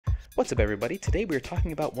What's up, everybody? Today we're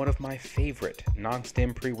talking about one of my favorite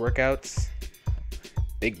non-stim pre-workouts,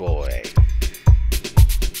 Big Boy.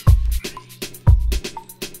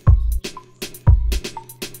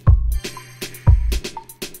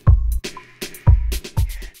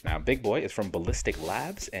 Now, Big Boy is from Ballistic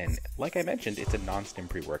Labs, and like I mentioned, it's a non-stim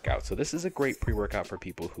pre-workout. So this is a great pre-workout for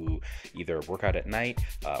people who either work out at night,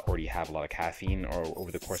 already have a lot of caffeine, or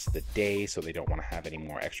over the course of the day, so they don't want to have any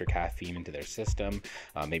more extra caffeine into their system.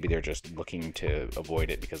 Maybe they're just looking to avoid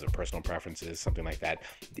it because of personal preferences, something like that.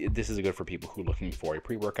 This is good for people who are looking for a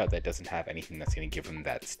pre-workout that doesn't have anything that's going to give them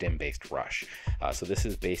that stim-based rush. So this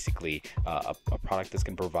is basically a product that's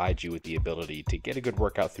going to provide you with the ability to get a good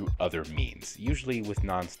workout through other means. Usually with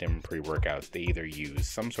non-stim pre-workouts, they either use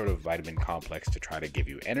some sort of vitamin complex to try to give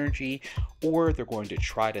you energy, or they're going to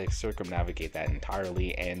try to circumnavigate that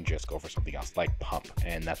entirely and just go for something else like pump.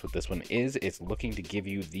 And that's what this one is. It's looking to give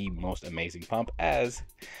you the most amazing pump, as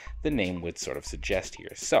the name would sort of suggest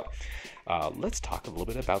here. So let's talk a little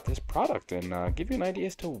bit about this product and give you an idea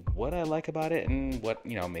as to what I like about it and what,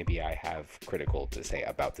 maybe I have critical to say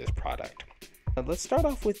about this product. Let's start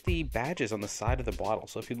off with the badges on the side of the bottle.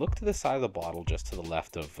 So if you look to the side of the bottle, just to the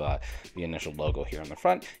left of the initial logo here on the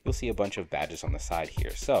front, you'll see a bunch of badges on the side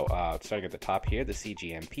here. So starting at the top here, the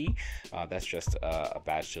CGMP, that's just a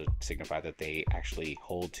badge to signify that they actually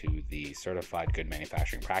hold to the certified good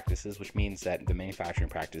manufacturing practices, which means that the manufacturing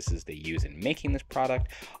practices they use in making this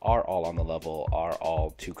product are all on the level, are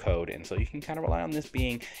all to code. And so you can kind of rely on this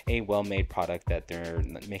being a well-made product, that they're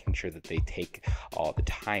making sure that they take all the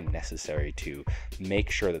time necessary to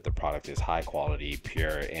make sure that the product is high quality,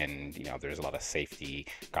 pure, and there's a lot of safety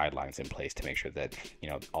guidelines in place to make sure that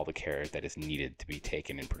all the care that is needed to be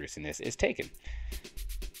taken in producing this is taken.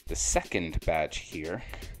 The second badge here,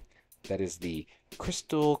 that is the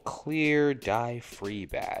crystal clear dye free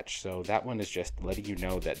badge. So that one is just letting you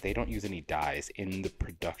know that they don't use any dyes in the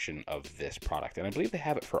production of this product, and I believe they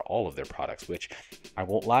have it for all of their products, which I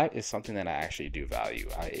won't lie is something that I actually do value.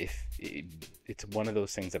 It's one of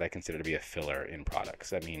those things that I consider to be a filler in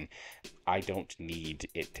products. I mean, I don't need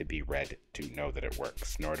it to be red to know that it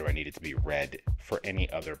works, nor do I need it to be red for any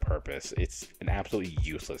other purpose. It's an absolutely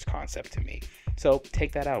useless concept to me. So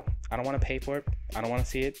take that out. I don't want to pay for it. I don't want to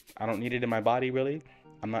see it. I don't need it in my body, really.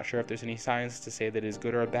 I'm not sure if there's any science to say that it is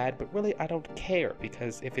good or bad, but really I don't care,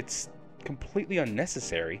 because if it's completely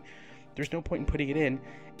unnecessary, there's no point in putting it in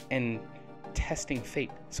and testing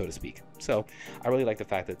fate, so to speak. So I really like the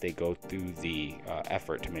fact that they go through the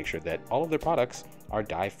effort to make sure that all of their products are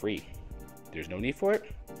dye free. There's no need for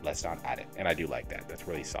it, let's not add it. And I do like that. That's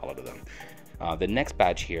really solid of them. The next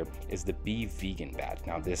badge here is the Be Vegan badge.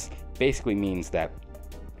 Now this basically means that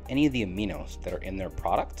any of the aminos that are in their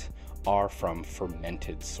product are from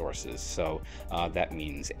fermented sources. So that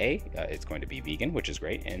means A, it's going to be vegan, which is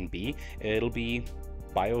great, and B, it'll be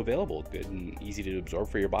bioavailable, good and easy to absorb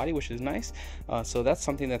for your body, which is nice. So that's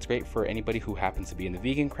something that's great for anybody who happens to be in the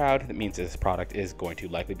vegan crowd. That means this product is going to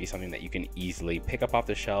likely be something that you can easily pick up off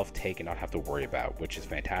the shelf, take, and not have to worry about, which is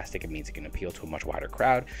fantastic. It means it can appeal to a much wider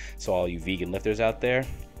crowd. So all you vegan lifters out there,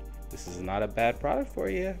 this is not a bad product for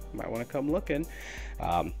you. Might want to come looking.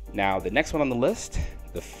 Now the next one on the list,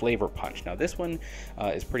 the Flavor Punch. Now this one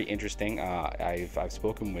is pretty interesting. I've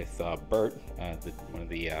spoken with Bert, one of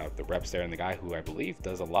the reps there, and the guy who I believe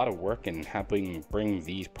does a lot of work in helping bring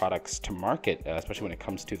these products to market, especially when it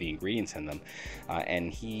comes to the ingredients in them.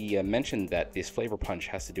 And he mentioned that this Flavor Punch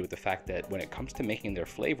has to do with the fact that when it comes to making their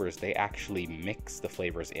flavors, they actually mix the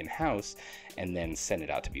flavors in-house and then send it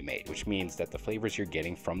out to be made, which means that the flavors you're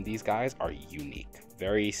getting from these guys are unique,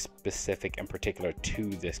 very specific and particular to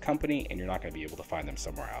this company, and you're not going to be able to find them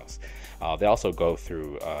somewhere else. They also go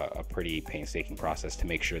through a pretty painstaking process to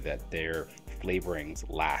make sure that their flavorings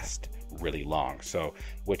last really long. So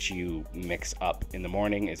what you mix up in the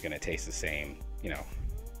morning is going to taste the same,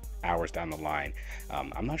 hours down the line.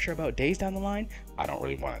 I'm not sure about days down the line. I don't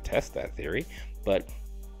really want to test that theory, but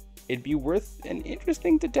it'd be worth and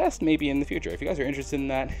interesting to test maybe in the future. If you guys are interested in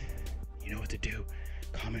that, you know what to do.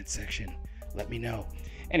 Comment section, let me know.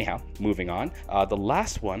 Anyhow, moving on. The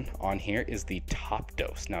last one on here is the Top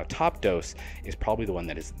Dose. Now, Top Dose is probably the one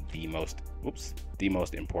that is the most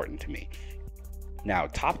important to me. Now,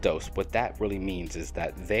 Top Dose, what that really means is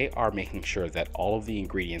that they are making sure that all of the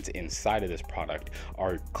ingredients inside of this product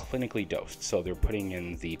are clinically dosed. So they're putting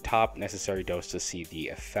in the top necessary dose to see the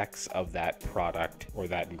effects of that product or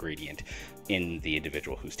that ingredient in the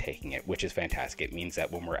individual who's taking it, which is fantastic. It means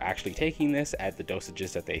that when we're actually taking this at the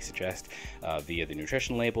dosages that they suggest via the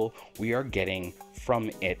nutrition label, we are getting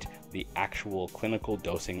from it the actual clinical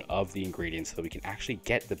dosing of the ingredients so that we can actually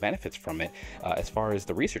get the benefits from it as far as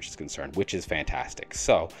the research is concerned, which is fantastic.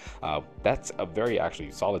 So that's a very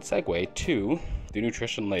actually solid segue to the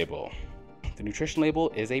nutrition label. The nutrition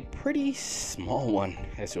label is a pretty small one,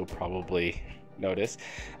 as you'll probably notice.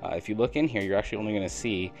 If you look in here, you're actually only going to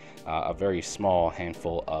see a very small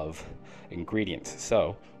handful of ingredients.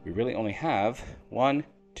 So we really only have 1,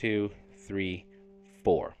 2, 3,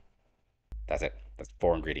 4. That's it. That's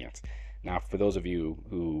 4 ingredients. Now, for those of you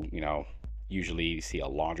who, usually see a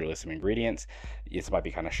laundry list of ingredients, this might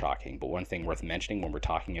be kind of shocking. But one thing worth mentioning when we're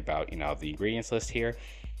talking about, the ingredients list here,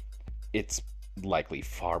 it's likely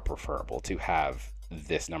far preferable to have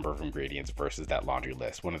this number of ingredients versus that laundry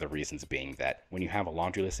list. One of the reasons being that when you have a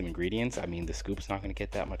laundry list of ingredients, the scoop's not going to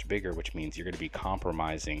get that much bigger, which means you're going to be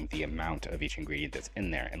compromising the amount of each ingredient that's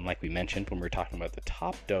in there. And like we mentioned when we were talking about the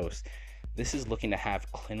top dose, this is looking to have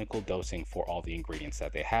clinical dosing for all the ingredients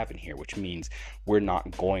that they have in here, which means we're not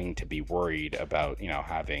going to be worried about,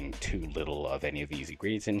 having too little of any of these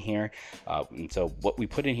ingredients in here. And so what we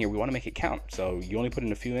put in here, we want to make it count. So you only put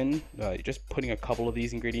in a few in, just putting a couple of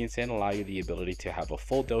these ingredients in allow you the ability to have a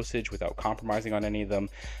full dosage without compromising on any of them.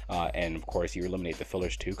 And of course you eliminate the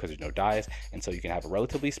fillers too, because there's no dyes. And so you can have a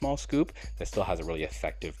relatively small scoop that still has a really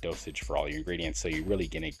effective dosage for all your ingredients. So you're really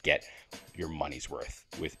going to get your money's worth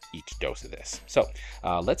with each dose of this. So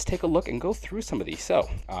let's take a look and go through some of these. So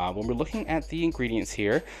when we're looking at the ingredients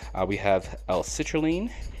here, we have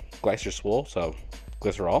L-citrulline, glycerol, so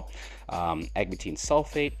glycerol, agmatine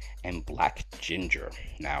sulfate, and black ginger.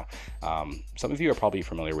 Now, some of you are probably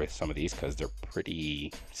familiar with some of these because they're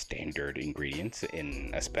pretty standard ingredients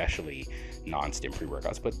in especially non-stim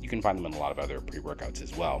pre-workouts, but you can find them in a lot of other pre-workouts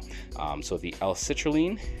as well. So the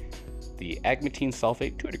L-citrulline, the agmatine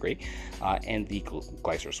sulfate to a degree, and the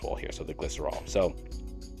glycerol here, so the glycerol. So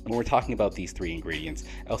when we're talking about these 3 ingredients,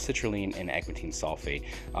 L-citrulline and agmatine sulfate,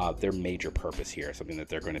 their major purpose here, something that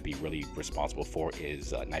they're going to be really responsible for,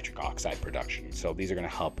 is nitric oxide production. So these are going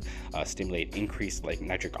to help stimulate increased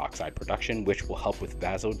nitric oxide production, which will help with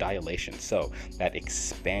vasodilation. So that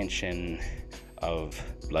expansion of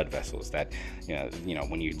blood vessels, that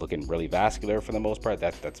when you're looking really vascular for the most part,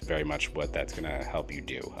 that's very much what that's going to help you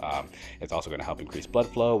do. It's also going to help increase blood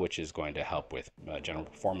flow, which is going to help with general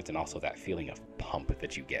performance, and also that feeling of pump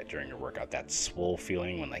that you get during your workout, that swole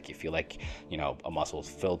feeling when you feel like a muscle's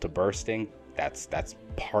filled to bursting. That's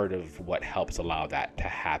part of what helps allow that to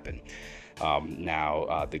happen.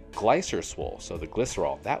 Now the glycerol, so the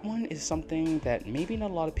glycerol, that one is something that maybe not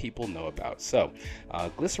a lot of people know about. So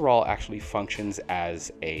glycerol actually functions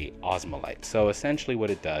as a osmolyte. So essentially what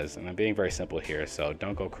it does, and I'm being very simple here, so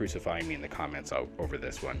don't go crucifying me in the comments over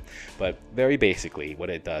this one, but very basically what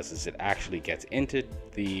it does is it actually gets into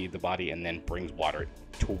the body and then brings water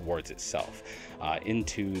towards itself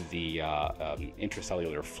into the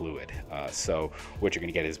intracellular fluid. So what you're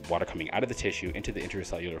going to get is water coming out of the tissue into the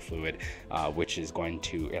intracellular fluid, which is going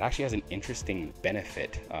to, it actually has an interesting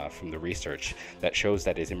benefit from the research that shows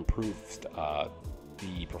that it improves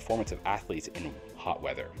the performance of athletes in hot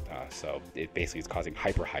weather. So it basically is causing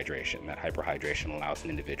hyperhydration. That hyperhydration allows an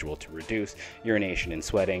individual to reduce urination and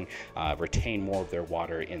sweating, retain more of their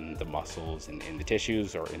water in the muscles and in the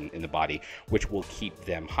tissues or in the body, which will keep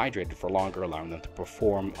them hydrated for longer, allowing them to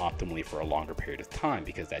perform optimally for a longer period of time,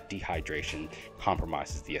 because that dehydration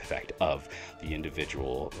compromises the effect of the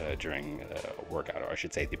individual during a workout, or I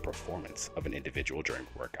should say the performance of an individual during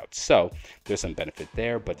workout. So there's some benefit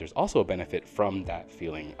there, but there's also a benefit from that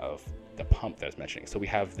feeling of the pump that I was mentioning. So we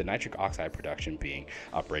have the nitric oxide production being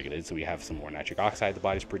upregulated. So we have some more nitric oxide the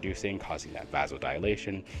body's producing, causing that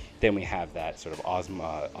vasodilation. Then we have that sort of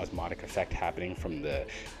osmotic effect happening from the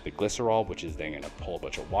glycerol, which is then going to pull a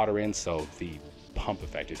bunch of water in. So the pump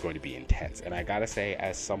effect is going to be intense. And I gotta say,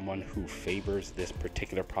 as someone who favors this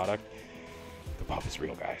particular product, the pump is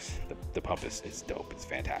real, guys. The pump is dope. It's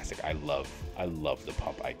fantastic. I love the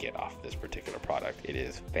pump I get off this particular product. It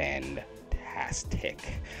is fantastic.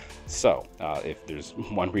 So if there's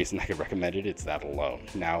one reason I could recommend it, it's that alone.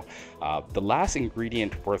 Now the last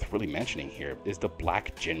ingredient worth really mentioning here is the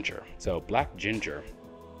black ginger. So black ginger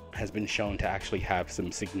has been shown to actually have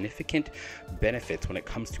some significant benefits when it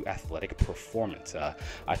comes to athletic performance.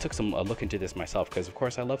 I took a look into this myself because, of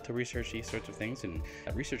course, I love to research these sorts of things, and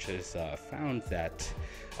research has found that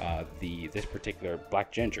this particular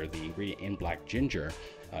black ginger, the ingredient in black ginger,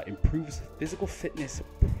 improves physical fitness,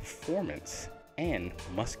 performance, and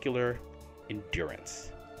muscular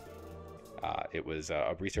endurance. It was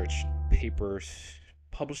a research paper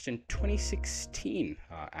published in 2016,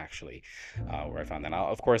 actually, where I found that. Now,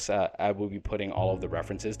 of course, I will be putting all of the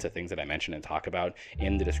references to things that I mentioned and talk about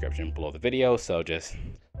in the description below the video. So just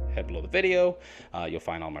head below the video. You'll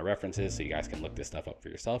find all my references so you guys can look this stuff up for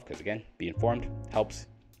yourself. Because again, be informed helps.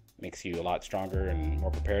 Makes you a lot stronger and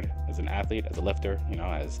more prepared as an athlete, as a lifter, you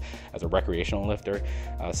know, as a recreational lifter.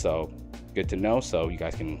 So good to know, so you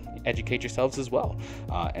guys can educate yourselves as well.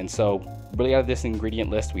 And so really out of this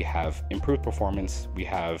ingredient list, we have improved performance. We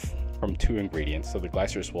have from 2 ingredients. So the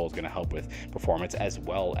glycerol swole is going to help with performance as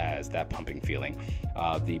well as that pumping feeling.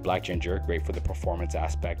 The black ginger, great for the performance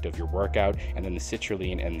aspect of your workout, and then the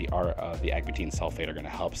citrulline and the agmatine sulfate are going to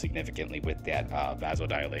help significantly with that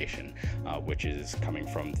vasodilation, which is coming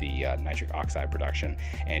from the nitric oxide production,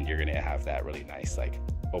 and you're going to have that really nice like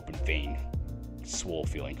open vein swole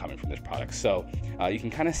feeling coming from this product. So you can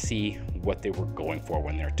kind of see what they were going for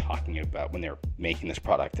when they're talking about, when they're making this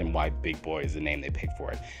product, and why Big Boi is the name they picked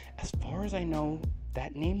for it. As far as I know,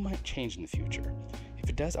 that name might change in the future. If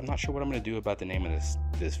it does, I'm not sure what I'm going to do about the name of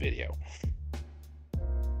this video.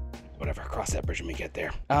 Whatever, cross that bridge when we get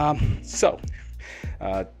there.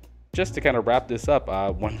 Just to kind of wrap this up,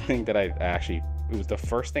 one thing that it was the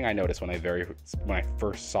first thing I noticed when I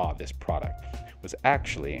first saw this product was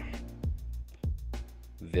actually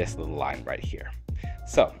this little line right here.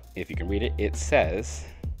 So if you can read it, it says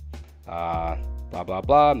blah blah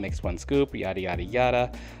blah, mix 1 scoop, yada yada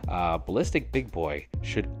yada. Ballistic Big Boy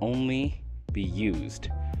should only be used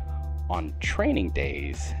on training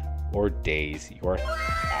days or days you're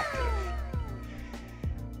active.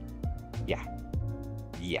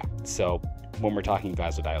 Yeah, so when we're talking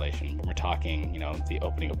vasodilation, when we're talking, you know, the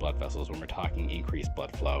opening of blood vessels, when we're talking increased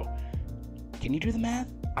blood flow, can you do the math?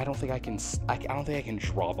 I don't think I can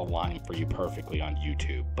draw the line for you perfectly on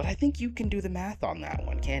YouTube, but I think you can do the math on that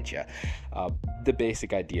one, can't you? The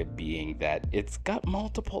basic idea being that it's got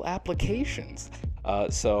multiple applications.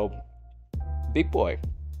 So Big Boi,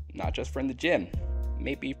 not just for in the gym,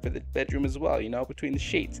 maybe for the bedroom as well, you know, between the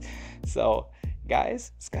sheets. So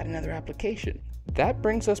guys, it's got another application. That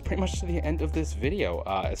brings us pretty much to the end of this video.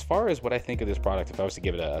 As far as what I think of this product, if I was to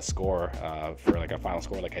give it a score for like a final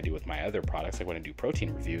score like I do with my other products, like when I do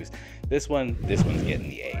protein reviews, this one's getting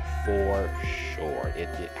the A for sure.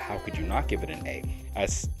 How could you not give it an A?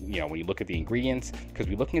 As you know, when you look at the ingredients, because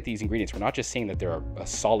we're looking at these ingredients, we're not just saying that they're a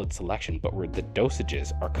solid selection, but the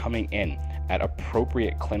dosages are coming in at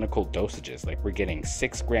appropriate clinical dosages. Like we're getting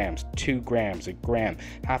 6 grams, 2 grams, a gram,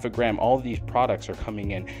 half a gram. All of these products are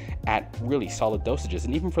coming in at really solid dosages.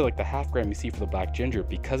 And even for like the half gram you see for the black ginger,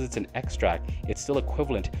 because it's an extract, it's still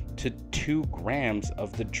equivalent to 2 grams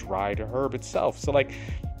of the dried herb itself. So like,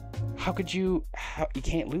 you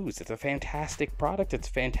can't lose. It's a fantastic product. It's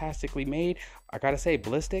fantastically made. I gotta say,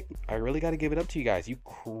 Ballistic, I really gotta give it up to you guys. You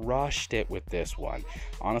crushed it with this one.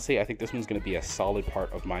 Honestly, I think this one's gonna be a solid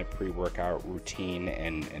part of my pre-workout routine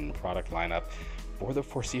and product lineup for the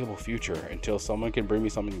foreseeable future, until someone can bring me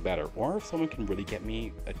something better, or if someone can really get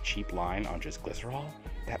me a cheap line on just glycerol,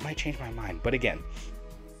 that might change my mind. But again,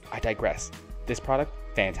 I digress. This product,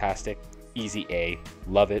 fantastic, easy A,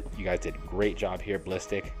 love it. You guys did a great job here,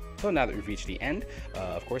 Ballistic. So now that we've reached the end,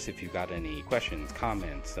 of course, if you've got any questions,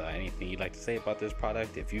 comments, anything you'd like to say about this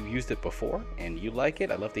product, if you've used it before and you like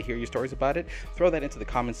it, I'd love to hear your stories about it. Throw that into the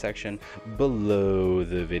comment section below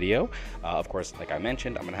the video. Of course, like I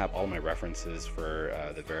mentioned, I'm going to have all my references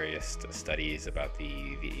for the various studies about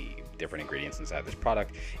the different ingredients inside this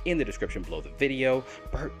product in the description below the video.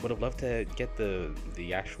 Bert would have loved to get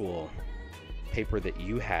the actual paper that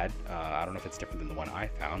you had. I don't know if it's different than the one I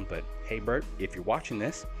found, but hey Bert, if you're watching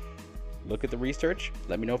this, look at the research,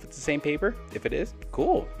 let me know if it's the same paper. If it is,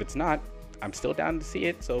 cool. If it's not, I'm still down to see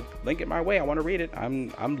it, so link it my way. I want to read it.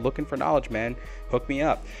 I'm looking for knowledge, man. Hook me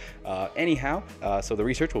up. Anyhow, so the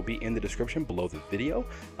research will be in the description below the video,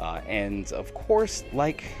 and of course,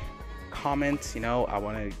 like, comments, you know, I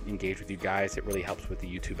want to engage with you guys. It really helps with the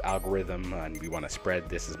YouTube algorithm, and we want to spread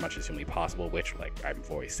this as much as humanly possible, which, like I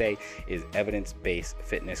always say, is evidence-based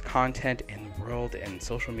fitness content, and the world and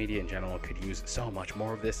social media in general could use so much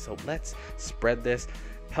more of this. So let's spread this.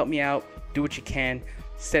 Help me out, do what you can,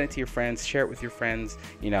 send it to your friends, share it with your friends.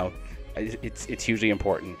 You know, it's hugely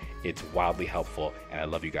important, it's wildly helpful, and I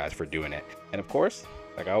love you guys for doing it. And of course,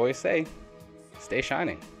 like I always say, stay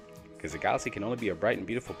shining, because the galaxy can only be a bright and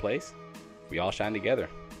beautiful place we all shine together.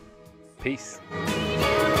 Peace.